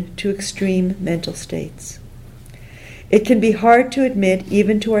immune to extreme mental states. It can be hard to admit,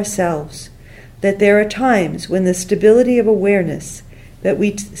 even to ourselves, that there are times when the stability of awareness that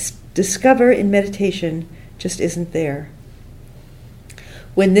we discover in meditation just isn't there.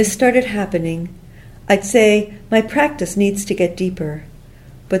 When this started happening, I'd say my practice needs to get deeper,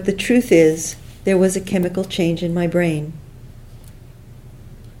 but the truth is there was a chemical change in my brain."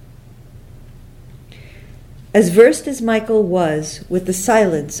 As versed as Michael was with the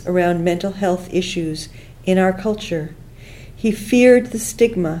silence around mental health issues in our culture, he feared the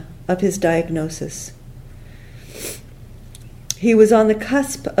stigma of his diagnosis. He was on the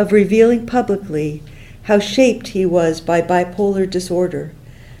cusp of revealing publicly how shaped he was by bipolar disorder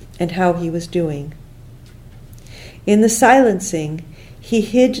and how he was doing. In the silencing, he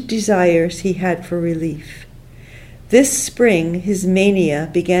hid desires he had for relief. This spring, his mania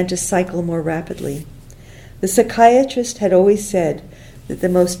began to cycle more rapidly. The psychiatrist had always said that the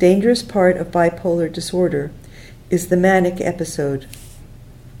most dangerous part of bipolar disorder is the manic episode.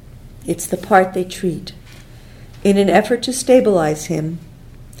 It's the part they treat. In an effort to stabilize him,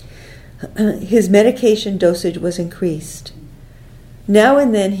 his medication dosage was increased. Now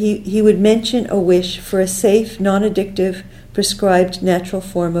and then he would mention a wish for a safe, non-addictive, prescribed natural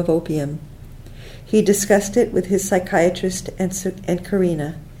form of opium. He discussed it with his psychiatrist and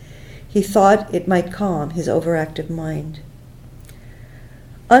Karina. He thought it might calm his overactive mind.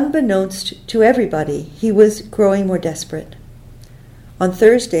 Unbeknownst to everybody, he was growing more desperate. On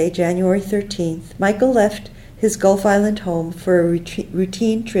Thursday, January 13th, Michael left his Gulf Island home for a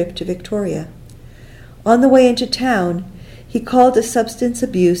routine trip to Victoria. On the way into town, he called a substance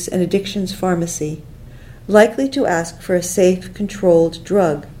abuse and addictions pharmacy, likely to ask for a safe, controlled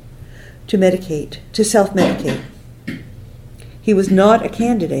drug to self-medicate. He was not a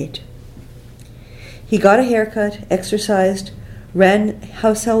candidate. He got a haircut, exercised, ran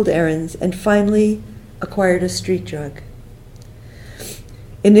household errands, and finally acquired a street drug.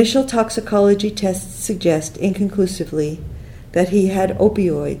 Initial toxicology tests suggest inconclusively that he had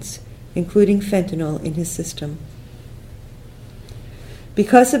opioids, including fentanyl, in his system.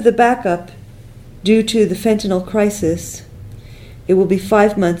 Because of the backup due to the fentanyl crisis, it will be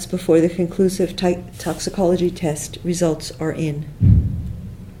 5 months before the conclusive toxicology test results are in.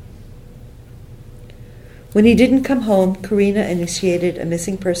 When he didn't come home, Karina initiated a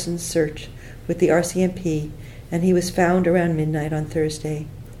missing persons search with the RCMP, and he was found around midnight on Thursday.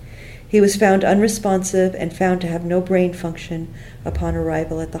 He was found unresponsive and found to have no brain function upon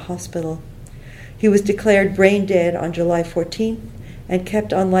arrival at the hospital. He was declared brain dead on July 14th and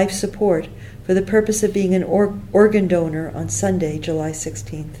kept on life support for the purpose of being an organ donor on Sunday, July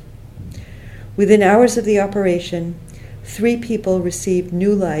 16th. Within hours of the operation, 3 people received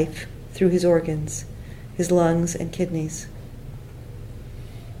new life through his organs, his lungs and kidneys.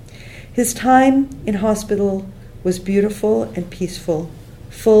 His time in hospital was beautiful and peaceful,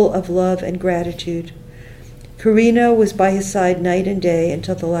 full of love and gratitude. Karina was by his side night and day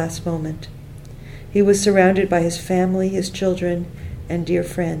until the last moment. He was surrounded by his family, his children, and dear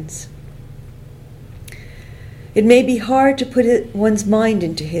friends. It may be hard to put one's mind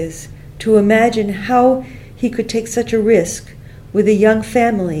into his, to imagine how he could take such a risk with a young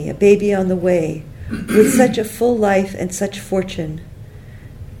family, a baby on the way, with such a full life and such fortune.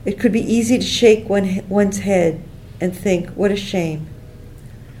 It could be easy to shake one's head and think, what a shame.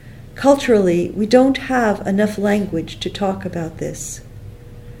 Culturally, we don't have enough language to talk about this.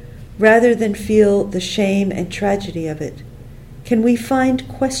 Rather than feel the shame and tragedy of it, can we find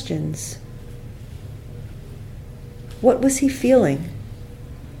questions? What was he feeling?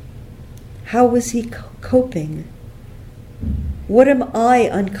 How was he coping? What am I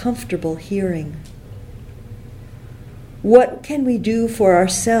uncomfortable hearing? What can we do for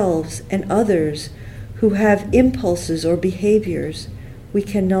ourselves and others who have impulses or behaviors we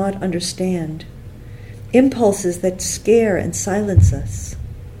cannot understand? Impulses that scare and silence us.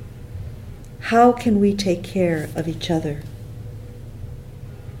 How can we take care of each other?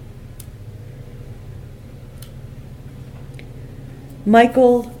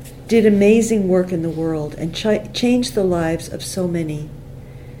 Michael did amazing work in the world and changed the lives of so many.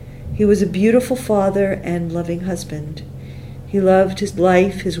 He was a beautiful father and loving husband. He loved his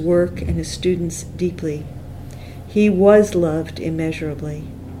life, his work, and his students deeply. He was loved immeasurably.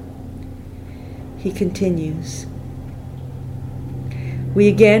 He continues, we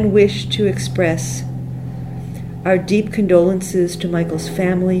again wish to express our deep condolences to Michael's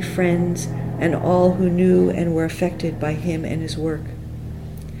family, friends, and all who knew and were affected by him and his work.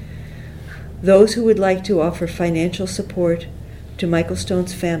 Those who would like to offer financial support to Michael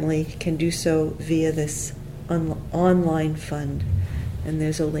Stone's family can do so via this online fund, and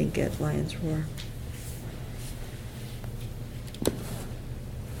there's a link at Lion's Roar.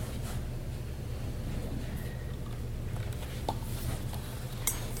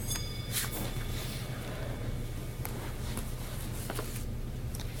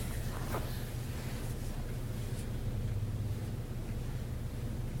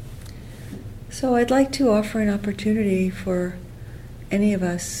 So I'd like to offer an opportunity for any of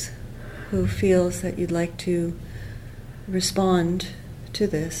us who feels that you'd like to respond to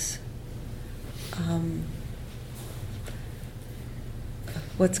this.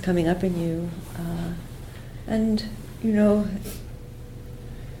 What's coming up in you. And, you know,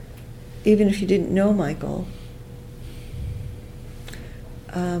 even if you didn't know Michael,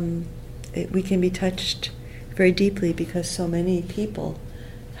 we can be touched very deeply because so many people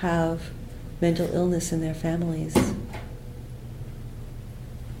have mental illness in their families.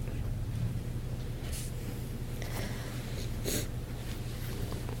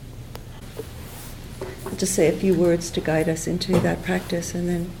 I'll just say a few words to guide us into that practice, and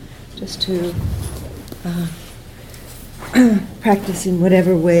then just to practice in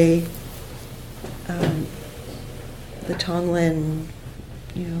whatever way the Tonglen,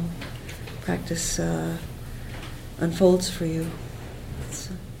 practice unfolds for you.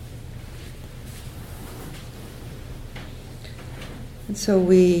 And so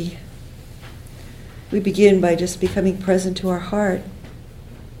we begin by just becoming present to our heart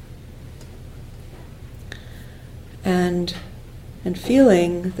and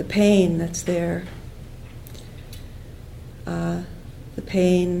feeling the pain that's there, the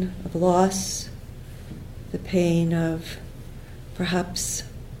pain of loss, the pain of perhaps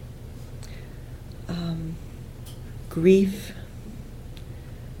grief,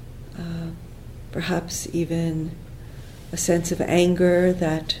 perhaps even a sense of anger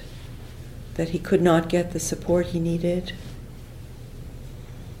that he could not get the support he needed.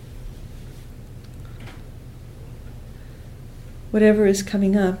 Whatever is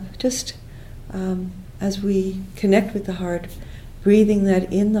coming up, just as we connect with the heart, breathing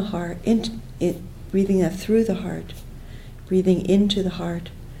that in the heart, breathing that through the heart, breathing into the heart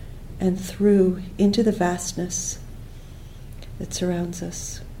and through into the vastness that surrounds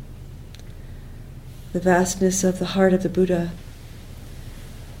us. The vastness of the heart of the Buddha,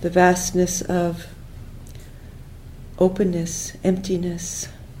 the vastness of openness, emptiness,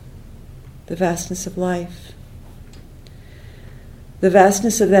 the vastness of life, the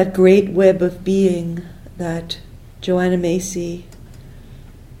vastness of that great web of being that Joanna Macy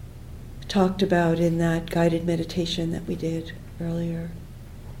talked about in that guided meditation that we did earlier.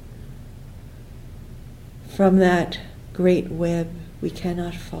 From that great web we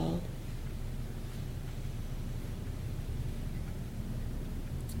cannot fall.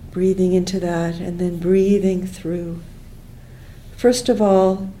 Breathing into that and then breathing through. First of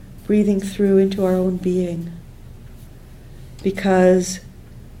all, breathing through into our own being, because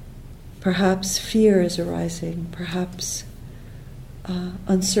perhaps fear is arising, perhaps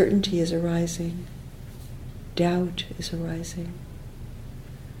uncertainty is arising, doubt is arising,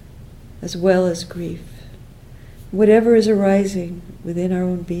 as well as grief. Whatever is arising within our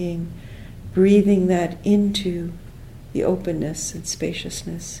own being, breathing that into the openness and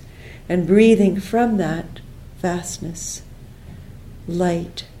spaciousness, and breathing from that vastness,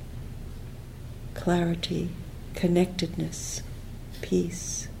 light, clarity, connectedness,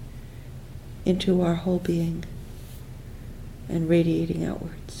 peace, into our whole being and radiating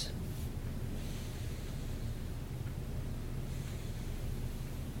outwards.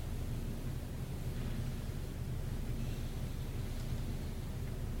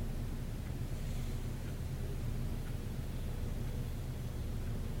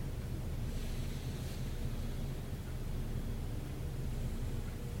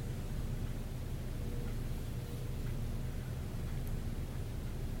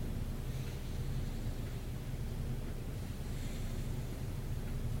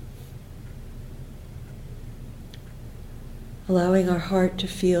 Allowing our heart to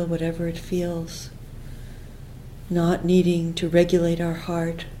feel whatever it feels, not needing to regulate our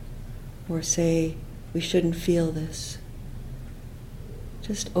heart or say we shouldn't feel this.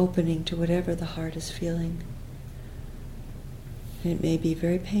 Just opening to whatever the heart is feeling. And it may be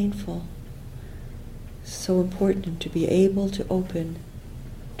very painful. So important to be able to open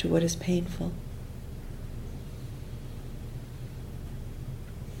to what is painful.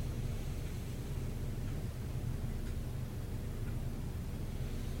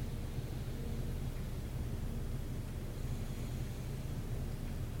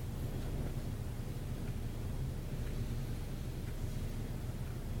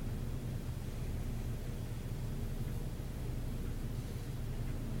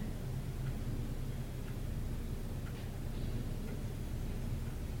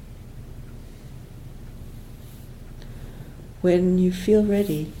 When you feel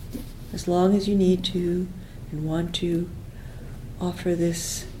ready, as long as you need to and want to offer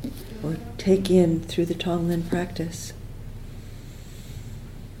this or take in through the Tonglen practice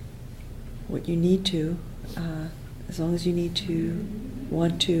what you need to, as long as you need to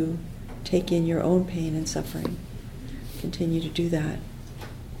want to take in your own pain and suffering, continue to do that.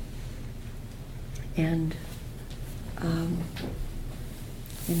 And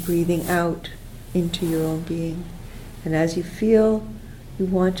breathing out into your own being. And as you feel you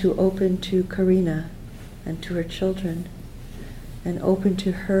want to open to Karina and to her children, and open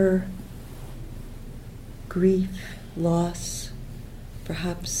to her grief, loss,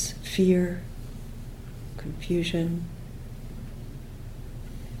 perhaps fear, confusion,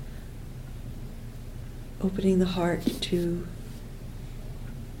 opening the heart to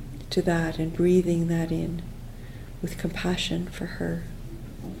that and breathing that in with compassion for her.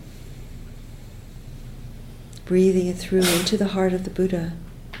 Breathing it through into the heart of the Buddha,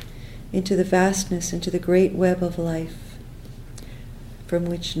 into the vastness, into the great web of life from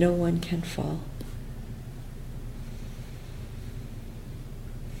which no one can fall.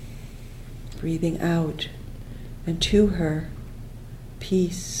 Breathing out and to her,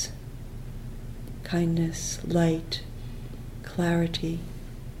 peace, kindness, light, clarity,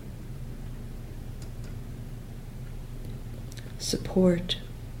 support,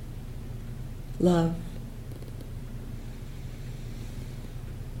 love.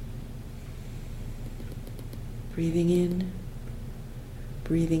 Breathing in,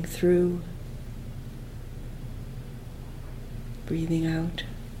 breathing through, breathing out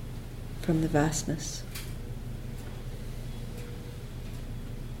from the vastness.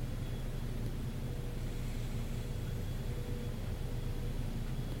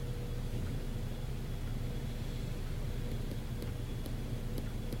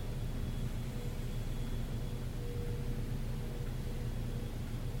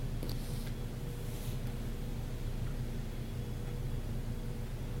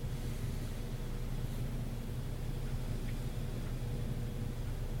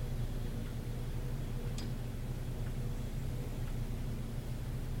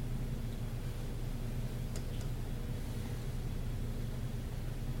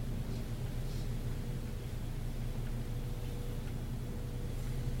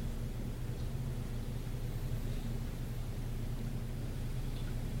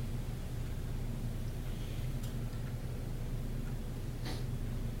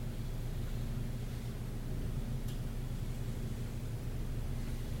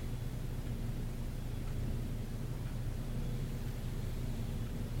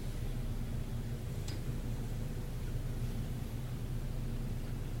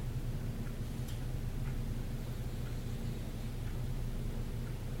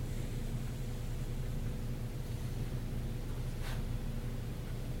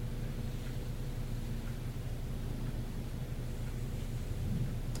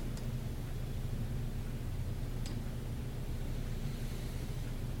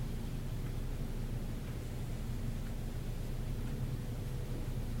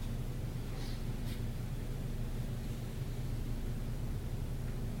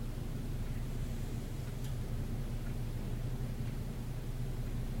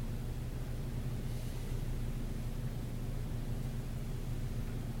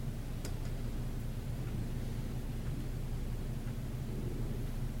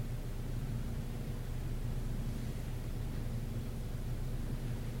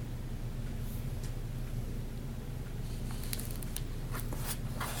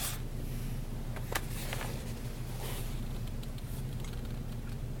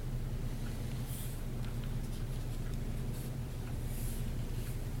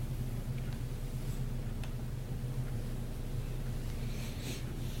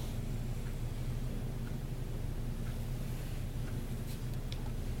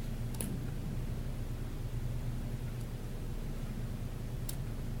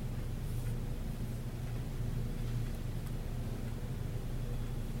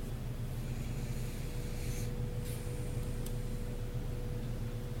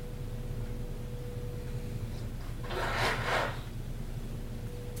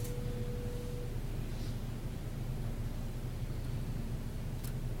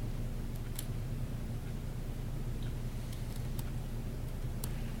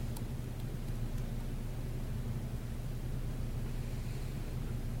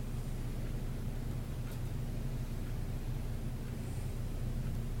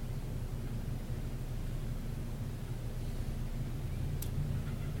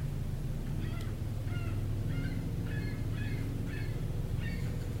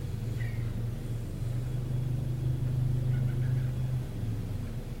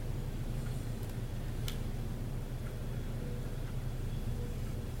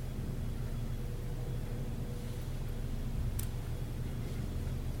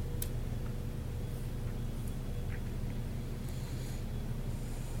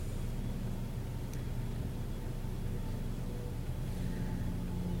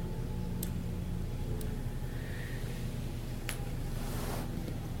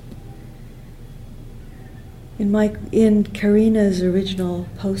 In Karina's original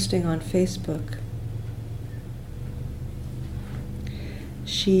posting on Facebook,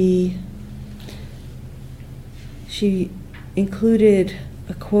 she included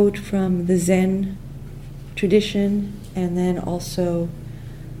a quote from the Zen tradition and then also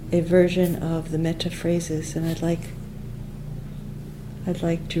a version of the metta phrases, and I'd like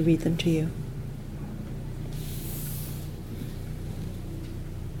to read them to you.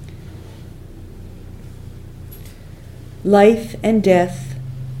 Life and death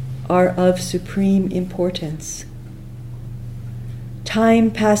are of supreme importance. Time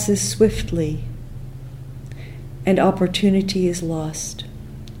passes swiftly, and opportunity is lost.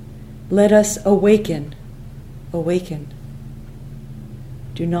 Let us awaken. Awaken.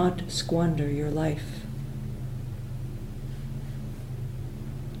 Do not squander your life.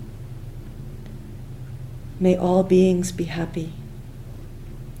 May all beings be happy.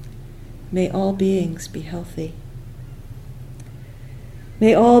 May all beings be healthy.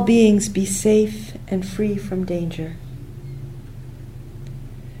 May all beings be safe and free from danger.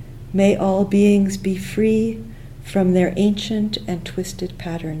 May all beings be free from their ancient and twisted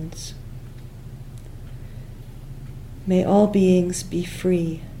patterns. May all beings be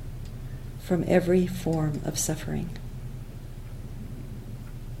free from every form of suffering.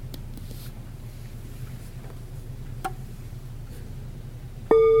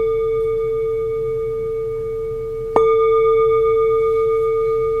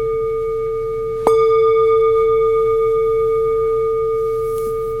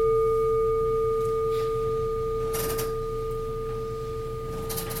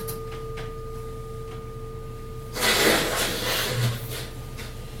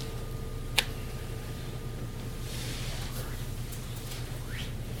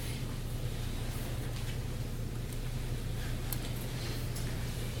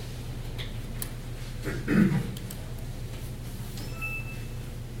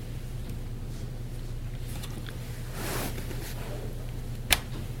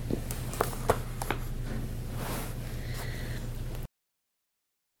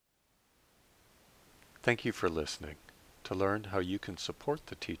 Thank you for listening. To learn how you can support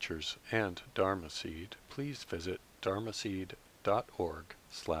the teachers and Dharma Seed, please visit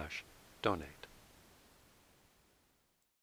dharmaseed.org/donate.